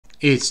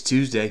It's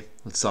Tuesday.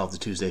 Let's solve the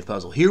Tuesday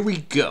puzzle. Here we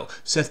go.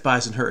 Seth,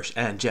 Bisen-Hersh,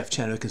 and Jeff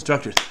Chen are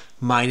constructors.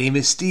 My name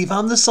is Steve.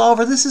 I'm the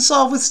solver. This is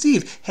Solve with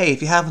Steve. Hey,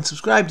 if you haven't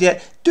subscribed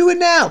yet, do it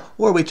now.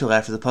 Or wait till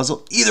after the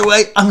puzzle. Either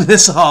way, I'm going to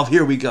solve.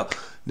 Here we go.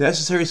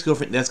 Necessary skill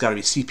for... That's got to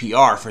be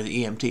CPR for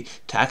the EMT.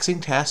 Taxing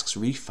tasks,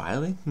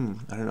 refiling?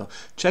 I don't know.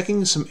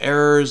 Checking some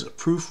errors,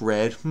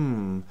 proofread.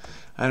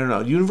 I don't know.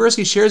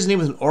 University shares the name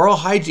with an oral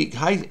hygiene...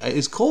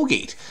 is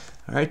Colgate.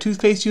 All right,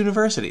 Toothpaste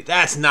University.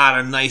 That's not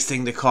a nice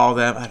thing to call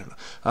them. I don't know.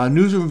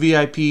 Newsroom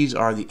VIPs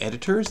are the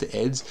editors, the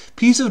eds.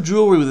 Piece of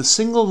jewelry with a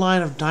single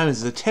line of diamonds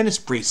is a tennis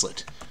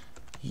bracelet.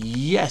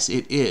 Yes,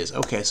 it is.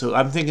 Okay, so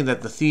I'm thinking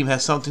that the theme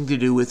has something to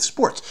do with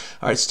sports.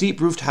 All right,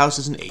 steep-roofed house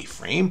is an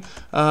A-frame.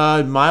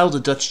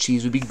 Mild Dutch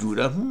cheese would be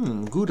Gouda.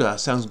 Gouda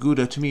sounds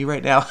Gouda to me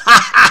right now.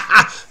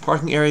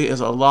 Parking area is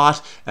a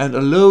lot, and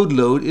a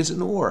load is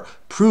an or.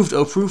 Proved,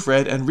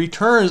 proofread, and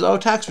returns,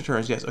 tax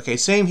returns, yes. Okay,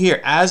 same here.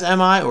 As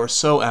am I, or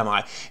so am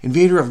I.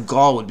 Invader of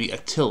Gaul would be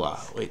Attila.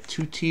 Wait,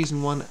 2 T's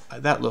and 1,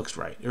 that looks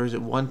right. Or is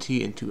it 1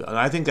 T and 2 L?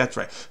 I think that's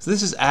right. So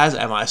this is as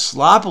am I.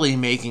 Sloppily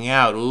making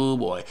out, oh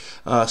boy.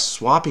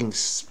 Swapping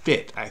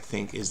spit, I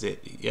think, is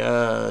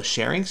it.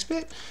 Sharing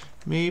spit,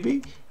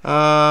 maybe?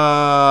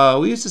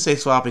 We used to say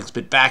swapping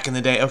spit back in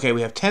the day. Okay,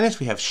 we have tennis,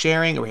 we have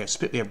sharing, or we have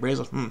spit, we have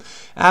bracelet.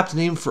 Apt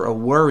name for a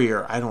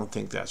warrior. I don't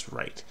think that's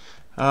right.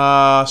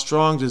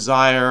 Strong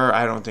desire.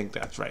 I don't think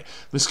that's right.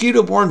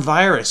 Mosquito-borne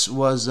virus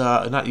was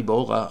not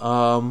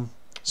Ebola.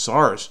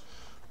 SARS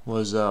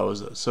was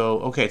so.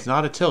 Okay, it's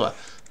not Attila.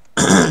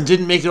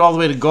 Didn't make it all the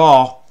way to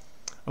Gaul.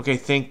 Okay,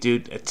 think,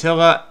 dude.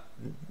 Attila.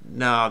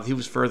 No, he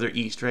was further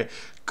east, right?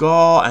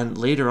 Gaul, and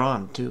later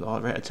on too.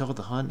 All right, Attila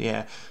the Hun.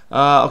 Yeah.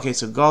 Okay,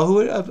 so Gaul.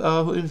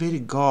 Who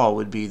invaded Gaul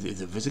would be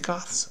the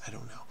Visigoths. I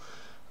don't know.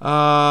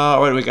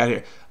 What do we got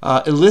here?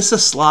 Elissa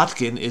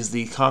Slotkin is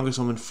the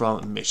congresswoman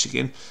from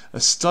Michigan. A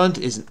stunt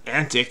is an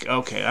antic.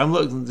 Okay, I'm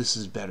looking. This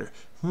is better.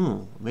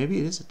 Maybe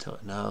it is Attila.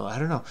 No, I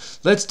don't know.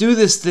 Let's do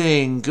this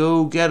thing.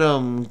 Go get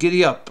 'em.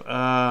 Giddy up.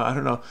 I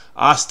don't know.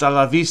 Hasta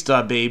la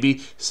vista,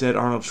 baby, said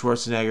Arnold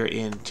Schwarzenegger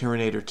in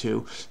Terminator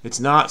 2. It's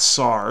not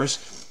SARS.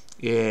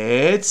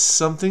 It's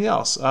something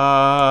else.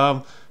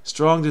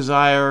 Strong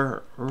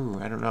desire.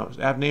 I don't know.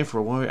 App name for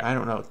a woman. I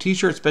don't know.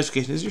 T-shirt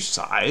specification is your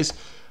size.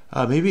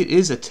 Maybe it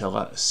is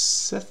Attila.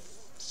 Seth.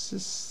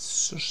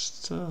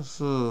 This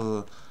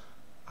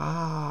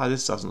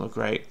doesn't look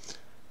right.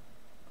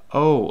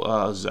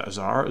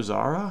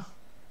 Zara?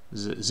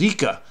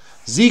 Zika.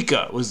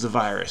 Zika was the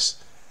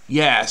virus.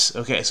 Yes.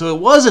 Okay, so it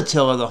was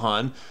Attila the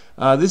Hun.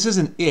 This is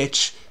an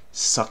itch.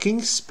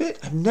 Sucking spit?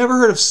 I've never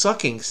heard of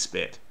sucking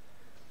spit.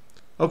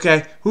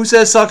 Okay, who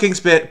says sucking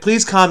spit?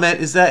 Please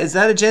comment. Is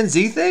that a Gen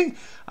Z thing?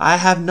 I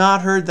have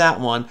not heard that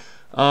one.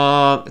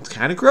 It's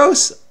kind of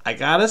gross, I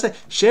gotta say.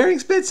 Sharing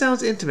spit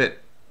sounds intimate.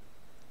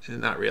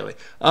 Not really.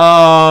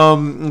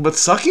 But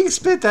sucking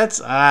spit,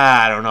 that's...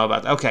 I don't know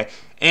about that. Okay,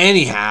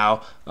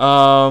 anyhow,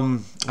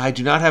 I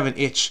do not have an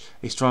itch,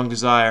 a strong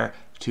desire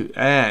to...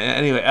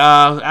 Anyway,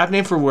 app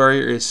name for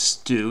warrior is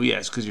stew.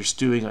 Yes, because you're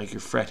stewing like you're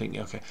fretting.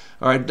 Okay,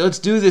 all right, let's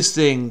do this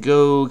thing.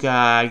 Go,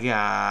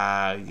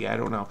 yeah, I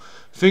don't know.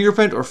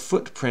 Fingerprint or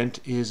footprint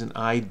is an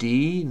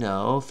ID.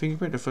 No.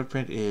 Fingerprint or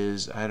footprint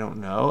is, I don't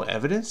know.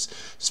 Evidence.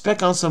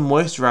 Spec on some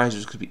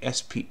moisturizers could be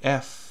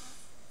SPF.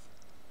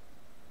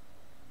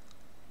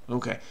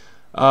 Okay.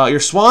 Your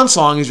swan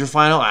song is your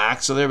final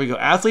act. So there we go.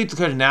 Athlete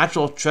declared a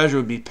natural treasure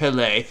would be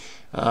Pele.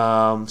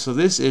 So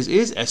this is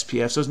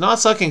SPF. So it's not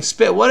sucking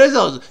spit. What is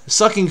it?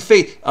 Sucking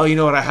face. Oh, you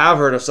know what? I have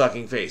heard of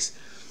sucking face.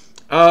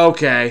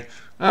 Okay.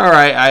 All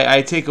right,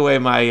 I take away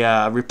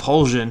my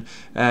repulsion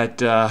at,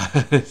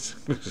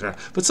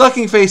 but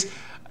sucking face,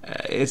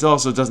 it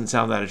also doesn't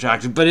sound that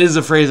attractive, but it is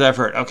a phrase I've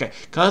heard. Okay,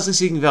 constantly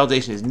seeking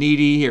validation is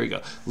needy. Here we go.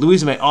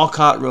 Louisa May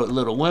Alcott wrote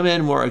Little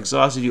Women. More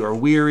exhausted, you are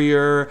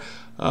wearier.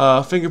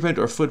 Fingerprint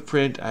or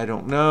footprint, I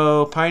don't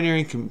know.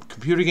 Pioneering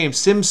computer game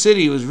Sim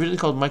City was originally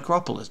called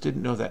Micropolis.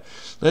 Didn't know that.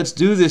 Let's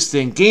do this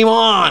thing. Game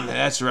on!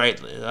 That's right.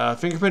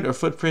 Fingerprint or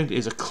footprint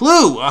is a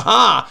clue.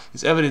 Aha!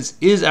 This evidence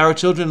is our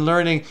children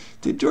learning.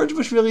 Did George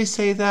Bush really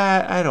say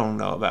that? I don't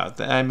know about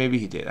that. Maybe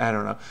he did. I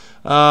don't know.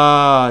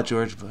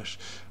 George Bush.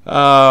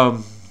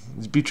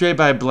 Betrayed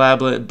by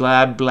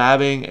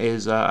blabbing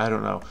is, I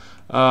don't know.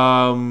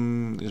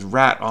 Is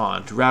rat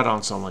on. To rat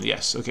on someone,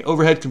 yes. Okay,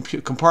 overhead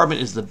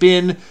compartment is the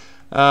bin.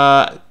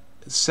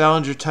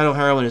 Salinger title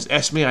heroine is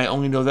Esme. I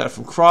only know that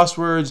from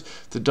crosswords.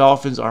 The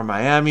Dolphins are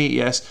Miami.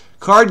 Yes.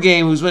 Card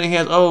game. Who's winning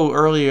hands? Oh,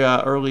 early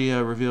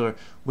revealer.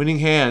 Winning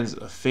hands.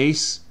 A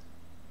face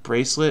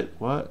bracelet.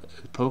 What?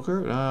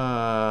 Poker?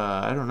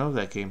 I don't know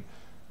that game.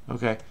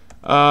 Okay.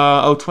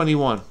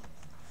 21.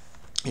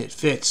 It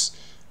fits.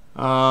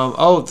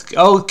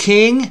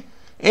 King.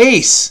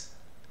 Ace.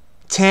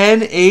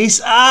 10, ace.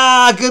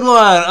 Good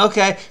one.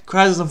 Okay.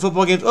 Cries on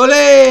football games.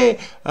 Ole!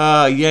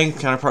 Yang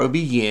counterpart would be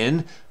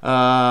yin.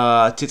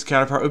 Tit's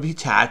counterpart would be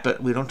tat,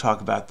 but we don't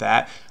talk about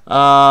that.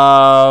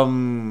 I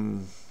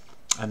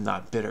I'm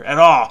not bitter at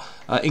all.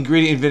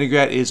 Ingredient in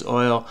vinaigrette is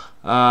oil.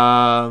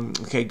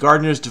 Okay,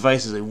 gardener's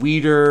device is a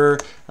weeder.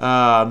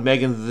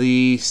 Megan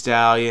the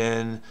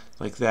Stallion,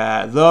 like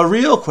that. The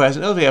real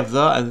question. Oh, we have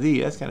the and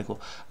the. That's kind of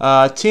cool.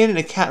 Tin in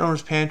a cat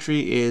owner's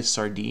pantry is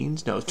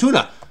sardines. No,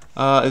 tuna.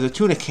 Is a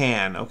tuna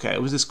can. Okay,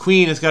 it was this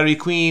queen. It's got to be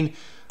queen.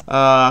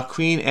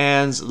 Queen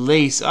Anne's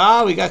lace.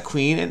 We got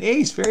queen and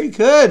ace. Very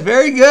good.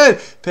 Very good.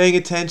 Paying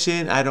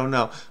attention. I don't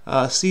know.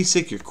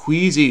 Seasick. You're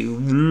queasy.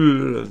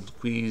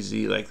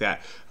 Queasy like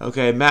that.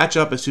 Okay. Match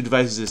up as two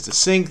devices is to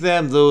sync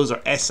them. Those are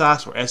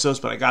Essos or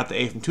Essos, but I got the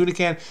A from tuna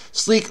can.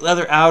 Sleek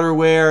leather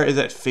outerwear. Is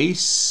that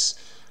face?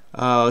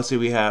 Let's see.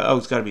 We have.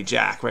 It's got to be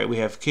Jack, right? We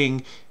have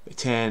king,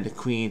 10,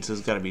 queen. So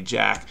it's got to be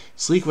Jack.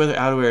 Sleek leather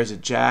outerwear is a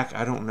Jack.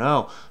 I don't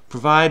know.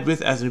 Provide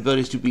with as an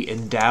ability is to be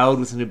endowed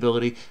with an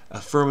ability,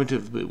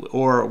 affirmative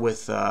or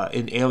with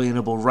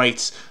inalienable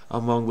rights,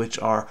 among which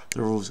are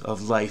the rules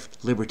of life,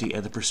 liberty,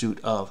 and the pursuit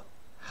of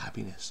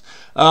happiness.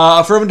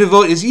 Affirmative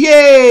vote is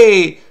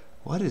yay!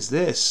 What is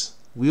this?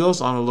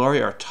 Wheels on a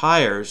lorry are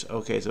tires.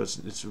 Okay, so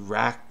it's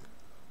rack.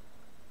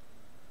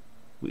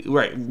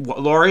 Right,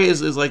 lorry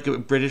is like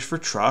British for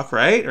truck,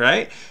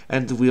 right?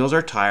 And the wheels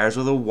are tires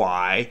with a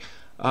Y.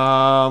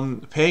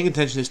 Paying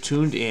attention is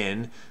tuned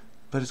in,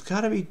 but it's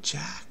got to be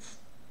Jack.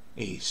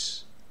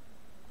 Ace.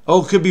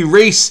 Oh, it could be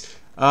race.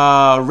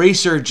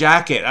 Racer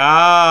jacket.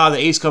 The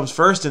ace comes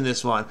first in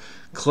this one.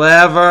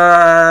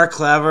 Clever.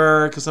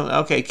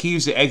 Okay, key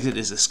to exit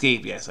is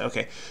escape. Yes.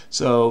 Okay.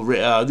 So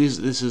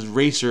this is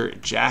racer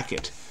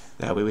jacket.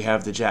 That way we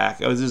have the Jack.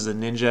 Oh, this is a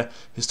ninja.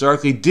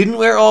 Historically didn't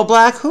wear all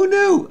black. Who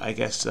knew? I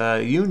guess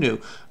you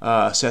knew.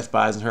 Seth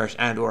Bisen-Hersh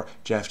and or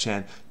Jeff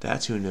Chen.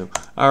 That's who knew.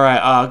 All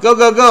right. Go.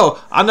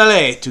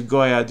 Andale to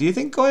Goya. Do you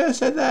think Goya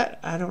said that?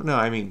 I don't know.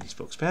 I mean, he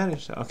spoke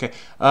Spanish. So, okay.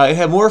 It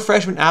had more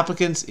freshman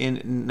applicants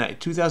in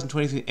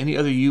 2023 than any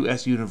other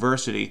U.S.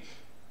 university.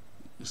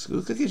 So it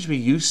looks like it should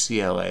be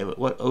UCLA. But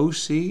what,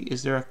 OC?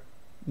 Is there a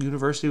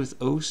university with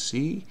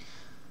OC?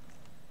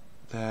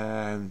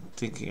 I'm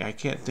thinking. I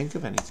can't think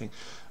of anything.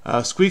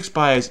 Squeaks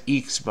by is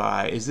eeks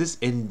by. Is this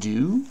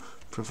endue?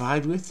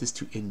 Provide with is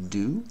to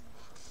endue.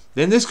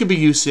 Then this could be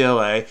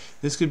UCLA.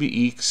 This could be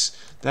eeks.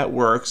 That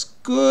works.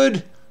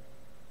 Good.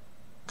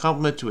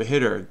 Compliment to a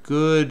hitter.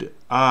 Good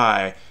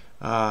eye.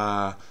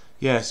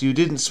 Yes, you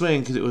didn't swing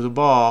because it was a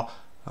ball.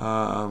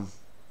 I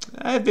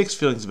have mixed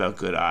feelings about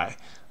good eye.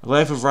 The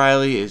life of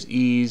Riley is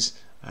ease.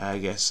 I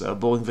guess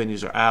bowling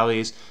venues are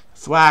alleys.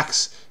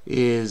 Thwax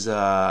is,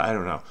 I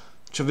don't know.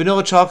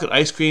 Vanilla chocolate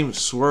ice cream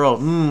swirl.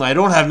 I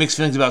don't have mixed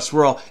feelings about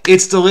swirl.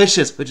 It's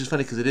delicious, which is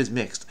funny because it is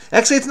mixed.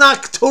 Actually, it's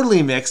not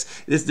totally mixed.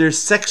 There's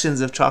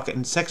sections of chocolate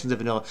and sections of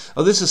vanilla.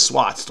 Oh, this is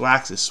swats.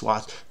 Thwax is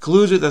swats.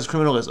 Colludes with as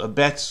criminal as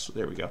abets.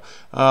 There we go.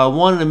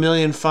 1 in a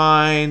million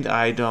find.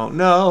 I don't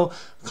know.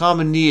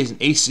 Common knee is an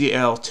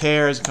ACL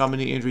tear. As a common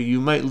knee injury,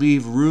 you might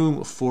leave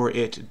room for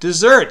it.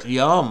 Dessert.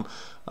 Yum.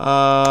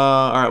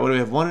 All right, what do we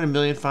have? 1 in a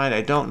million find.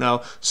 I don't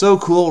know. So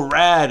cool.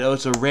 Rad. Oh,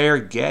 it's a rare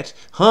get.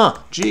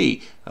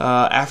 Gee.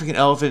 African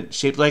elephant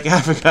shaped like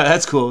Africa.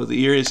 That's cool.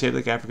 The ear is shaped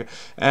like Africa.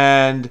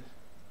 And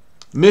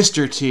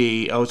Mr.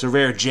 T. Oh, it's a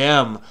rare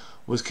gem.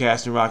 Was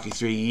cast in Rocky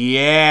 3.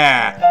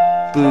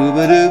 Yeah.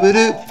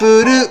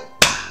 Boo-ba-doo-ba-doo-ba-doo.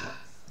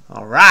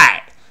 All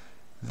right.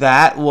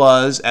 That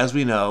was, as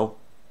we know,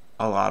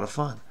 a lot of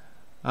fun.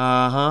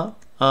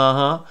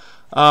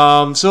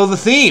 So the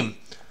theme.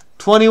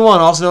 21,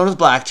 also known as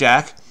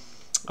blackjack,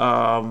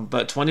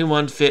 but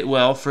 21 fit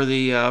well for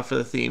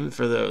the theme,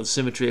 for the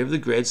symmetry of the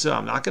grid. So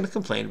I'm not going to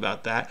complain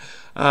about that.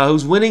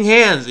 Who's winning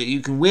hands?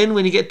 You can win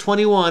when you get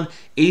 21.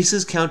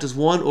 Aces count as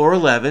 1 or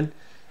 11,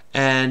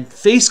 and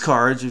face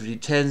cards, which would be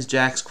 10s,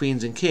 jacks,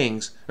 queens, and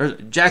kings, or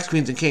jacks,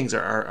 queens, and kings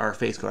are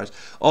face cards,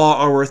 all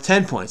are worth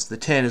 10 points. The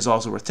 10 is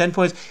also worth 10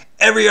 points.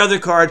 Every other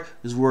card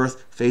is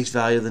worth face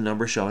value of the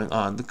number showing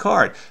on the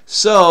card.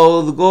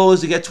 So the goal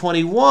is to get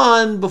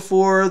 21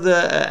 before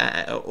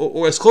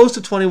or as close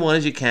to 21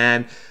 as you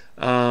can,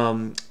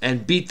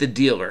 and beat the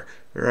dealer,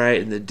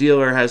 right? And the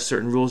dealer has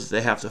certain rules that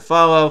they have to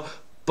follow.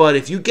 But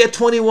if you get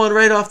 21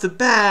 right off the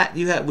bat,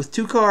 you have with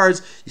 2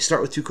 cards. You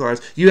start with 2 cards.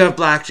 You have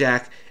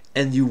blackjack,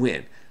 and you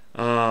win.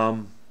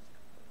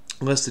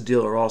 Unless the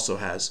dealer also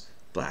has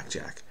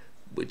blackjack,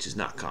 which is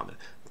not common,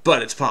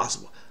 but it's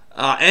possible.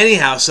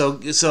 Anyhow,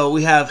 so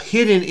we have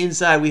hidden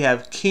inside, we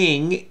have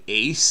king,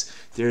 ace.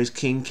 There's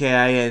king,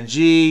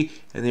 K-I-N-G,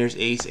 and there's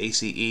ace,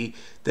 A-C-E.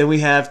 Then we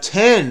have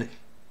 10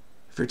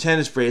 for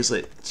tennis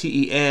bracelet,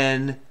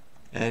 T-E-N,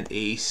 and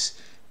ace.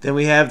 Then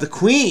we have the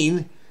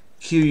queen,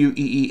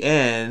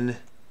 Q-U-E-E-N,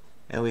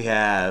 and we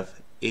have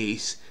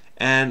ace.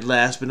 And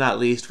last but not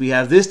least, we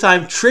have this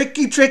time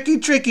tricky.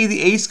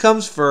 The ace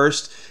comes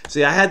first.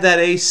 See, I had that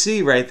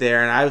AC right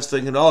there, and I was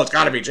thinking, oh, it's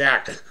got to be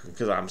jack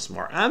because I'm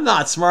smart. I'm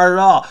not smart at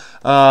all.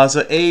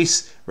 So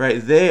ace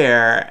right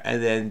there,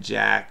 and then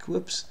jack.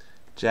 Whoops,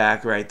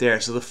 jack right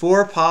there. So the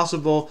 4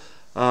 possible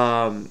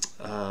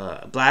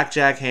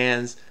blackjack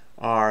hands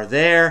are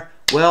there.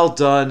 Well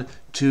done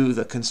to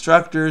the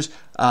constructors.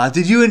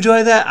 Did you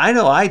enjoy that? I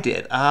know I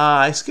did.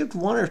 I skipped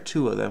 1 or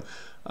 2 of them.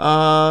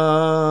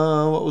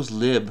 What was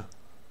lib?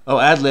 Oh,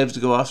 ad-libs to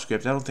go off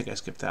script. I don't think I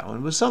skipped that one.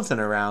 It was something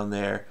around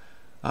there.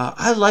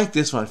 I like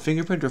this one.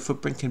 Fingerprint or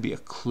footprint can be a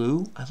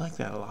clue. I like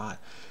that a lot.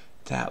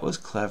 That was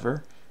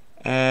clever.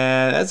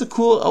 And that's a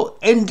cool... Oh,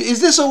 and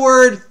is this a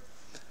word?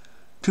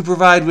 To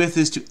provide with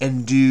is to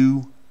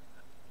endue.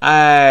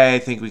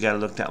 I think we got to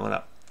look that one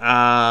up.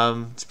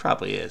 It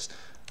probably is.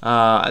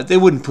 They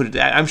wouldn't put it...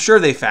 I'm sure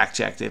they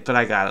fact-checked it, but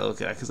I got to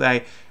look at it. Because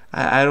I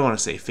don't want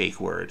to say fake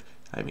word.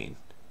 I mean,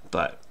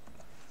 but...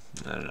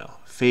 I don't know.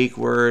 Fake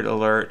word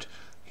alert.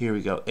 Here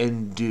we go.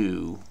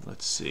 Endue.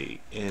 Let's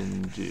see.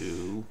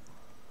 Endue.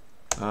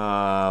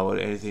 What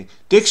anything?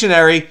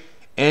 Dictionary.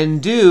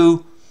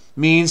 Endue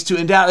means to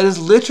endow. It is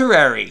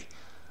literary.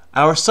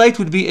 Our sight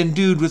would be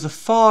endued with a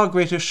far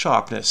greater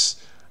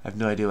sharpness. I have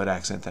no idea what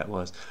accent that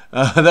was.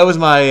 That was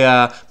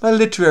my my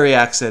literary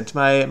accent.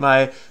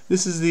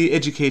 This is the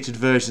educated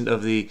version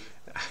of the.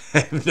 I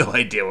have no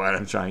idea what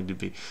I'm trying to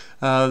be.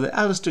 The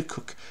Alistair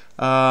Cook.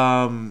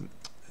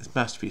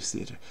 Masterpiece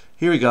Theatre.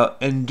 Here we go.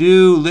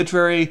 Endue,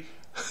 literary,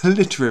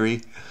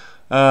 literary.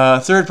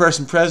 Third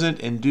person present.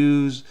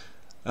 Endues.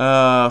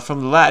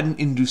 From the Latin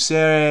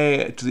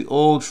inducere to the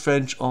Old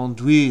French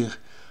enduire.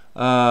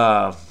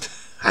 I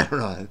don't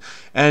know.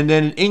 And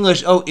then in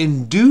English,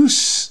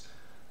 induce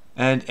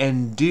and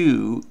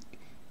endue,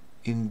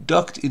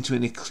 induct into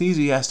an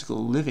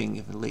ecclesiastical living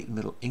in the late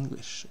Middle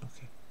English.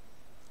 Okay.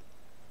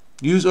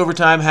 Use over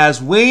time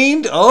has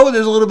waned. Oh,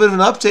 there's a little bit of an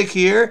uptick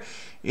here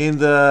in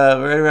the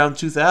right around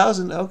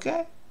 2000.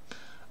 Okay.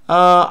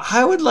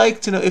 I would like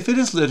to know, if it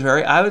is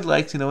literary, I would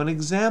like to know an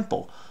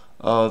example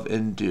of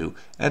endue.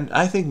 And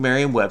I think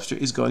Merriam-Webster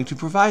is going to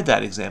provide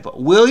that example.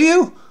 Will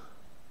you?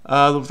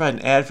 They'll provide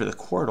an ad for the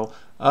Quartal.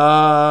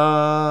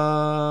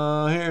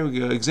 Here we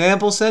go.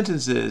 Example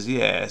sentences.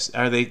 Yes.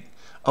 Are they?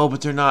 Oh, but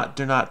they're not.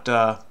 They're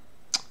not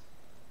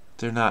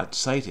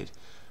cited.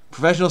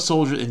 Professional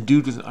soldier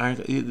endued with an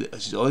iron.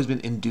 She's always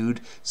been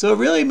endued. So it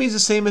really means the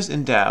same as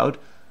endowed.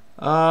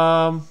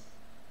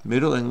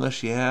 Middle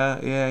English.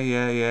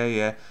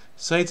 Yeah.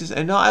 Cites.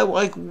 And no, I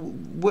like.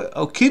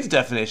 Oh, kids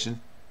definition.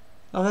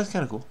 Oh, that's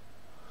kind of cool.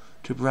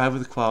 To provide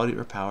with quality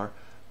or power.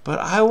 But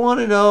I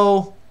want to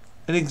know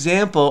an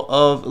example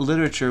of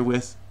literature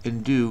with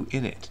endue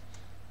in it.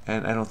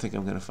 And I don't think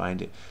I'm going to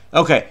find it.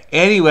 Okay,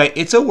 anyway,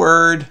 it's a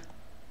word.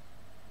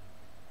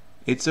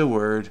 It's a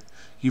word.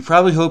 You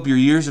probably hope your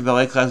years of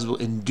ballet classes will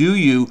endue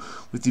you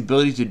with the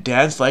ability to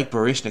dance like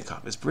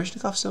Baryshnikov. Is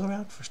Baryshnikov still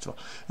around, first of all?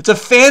 It's a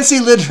fancy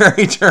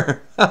literary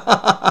term.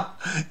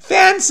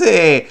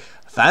 Fancy.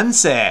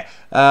 Fancy.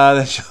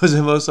 That shows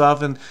it most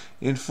often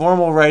in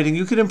formal writing.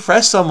 You could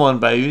impress someone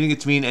by using it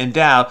to mean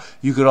endow.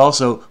 You could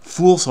also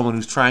fool someone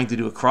who's trying to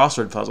do a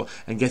crossword puzzle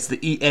and gets the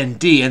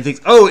E-N-D and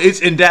thinks, oh,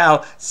 it's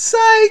endow.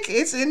 Psych,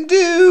 it's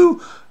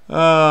endue. Yeah.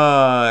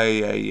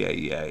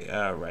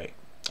 All right.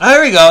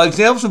 There we go.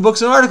 Examples from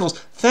books and articles.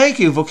 Thank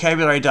you,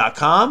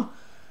 vocabulary.com.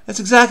 That's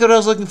exactly what I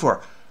was looking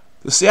for.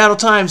 The Seattle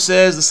Times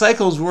says the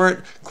Cyclones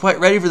weren't quite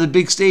ready for the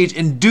big stage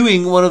and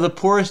doing one of the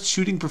poorest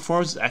shooting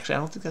performances. Actually, I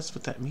don't think that's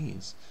what that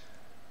means.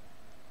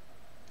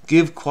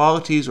 Give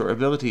qualities or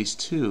abilities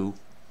to.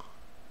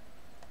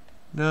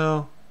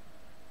 No,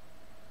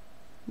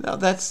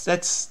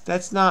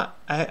 that's not.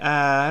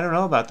 I don't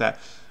know about that.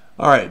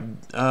 All right.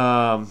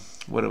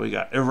 What do we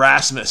got?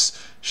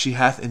 Erasmus. She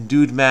hath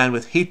endued man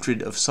with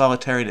hatred of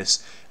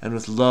solitariness and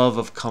with love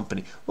of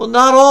company. Well,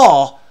 not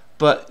all,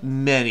 but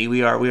many.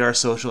 We are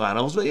social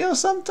animals, but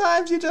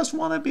sometimes you just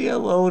want to be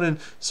alone, and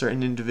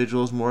certain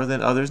individuals more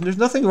than others, and there's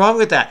nothing wrong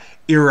with that.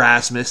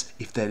 Erasmus,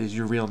 if that is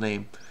your real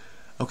name.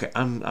 Okay,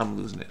 I'm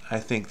losing it. I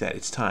think that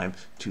it's time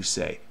to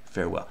say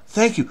farewell.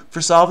 Thank you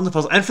for solving the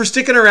puzzle and for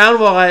sticking around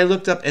while I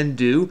looked up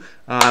endue.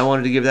 I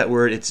wanted to give that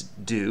word its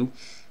due.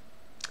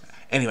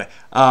 Anyway,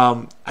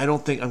 I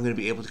don't think I'm going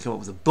to be able to come up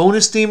with a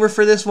bonus themer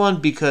for this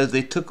one because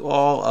they took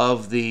all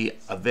of the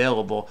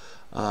available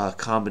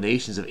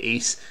combinations of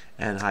ace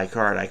and high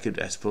card. I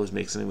could, I suppose,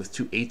 make something with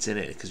 2 8s in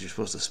it because you're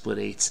supposed to split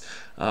 8s.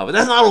 But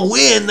that's not a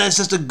win. That's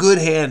just a good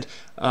hand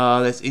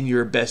that's in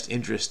your best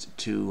interest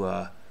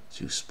to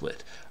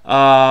split.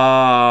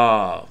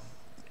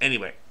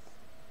 Anyway.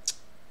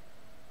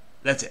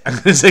 That's it. I'm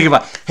going to say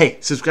goodbye. Hey,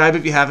 subscribe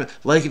if you haven't.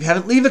 Like if you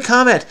haven't. Leave a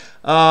comment.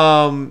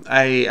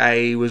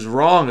 I was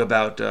wrong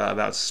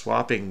about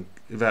swapping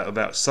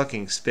about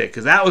sucking spit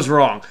because that was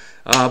wrong.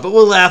 But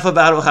we'll laugh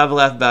about it. We'll have a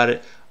laugh about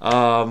it.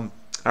 All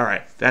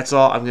right. That's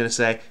all I'm going to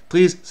say.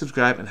 Please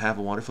subscribe and have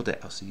a wonderful day.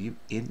 I'll see you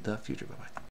in the future. Bye bye.